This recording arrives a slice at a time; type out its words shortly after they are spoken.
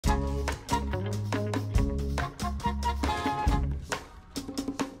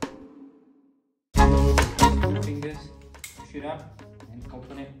push it up and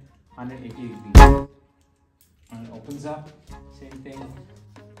open it 180 degrees. And it opens up, same thing,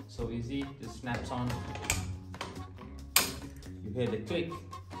 so easy, just snaps on. You hear the click,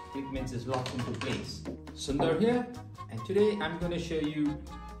 click means it's locked into place. Sundar here, and today I'm going to show you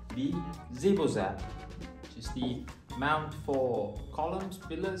the ZeBoZap, which is the mount for columns,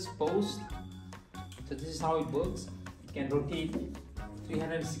 pillars, posts. So this is how it works. You can rotate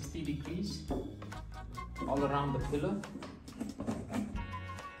 360 degrees all around the pillar.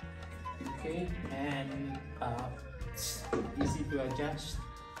 Okay, and it's easy to adjust,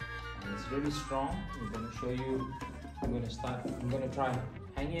 and it's really strong. I'm going to show you. I'm going to try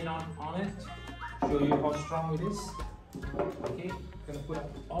hanging on it, show you how strong it is. Okay, I'm going to put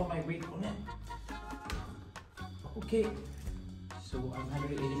all my weight on it. Okay, so I'm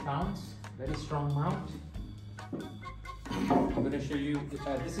 180 pounds, very strong mount. I'm going to show you,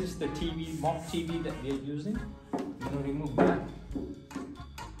 this is the TV, mock TV that we are using. I'm going to remove that.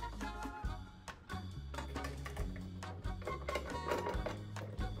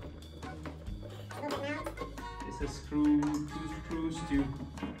 This is two screws to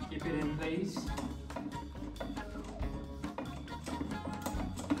keep it in place.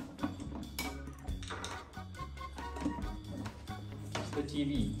 It's the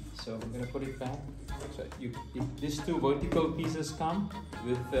TV, so I'm going to put it back. So these two vertical pieces come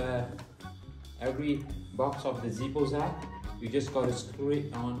with every box of the ZeBoZap. You just got to screw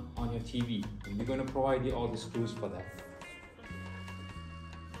it on your TV. And we're going to provide you all the screws for that.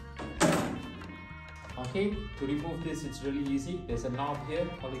 Okay, to remove this, it's really easy. There's a knob here.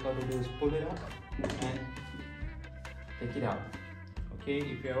 All you got to do is pull it up and take it out. Okay,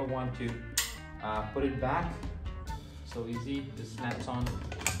 if you ever want to put it back, so easy, just snaps on.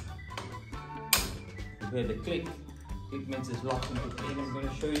 You hear the click. Click means it's locked into place. I'm going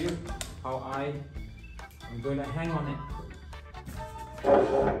to show you how I'm going to hang on it.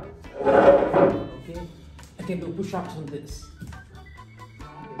 Okay, I can do push-ups on this.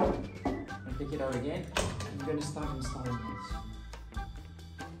 Okay. Take it out again. I'm going to start installing this.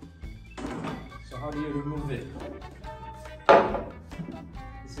 So how do you remove it?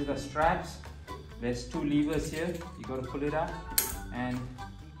 This is the straps. There's two levers here. You got to pull it up and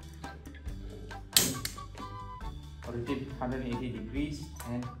rotate 180 degrees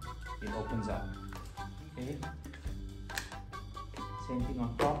and it opens up. Okay. Same thing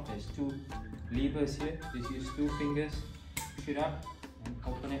on top. There's two levers here. Just use two fingers. Push it up and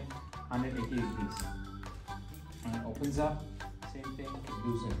open it 180 degrees, and it opens up, same thing,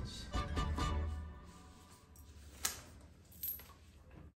 loosens.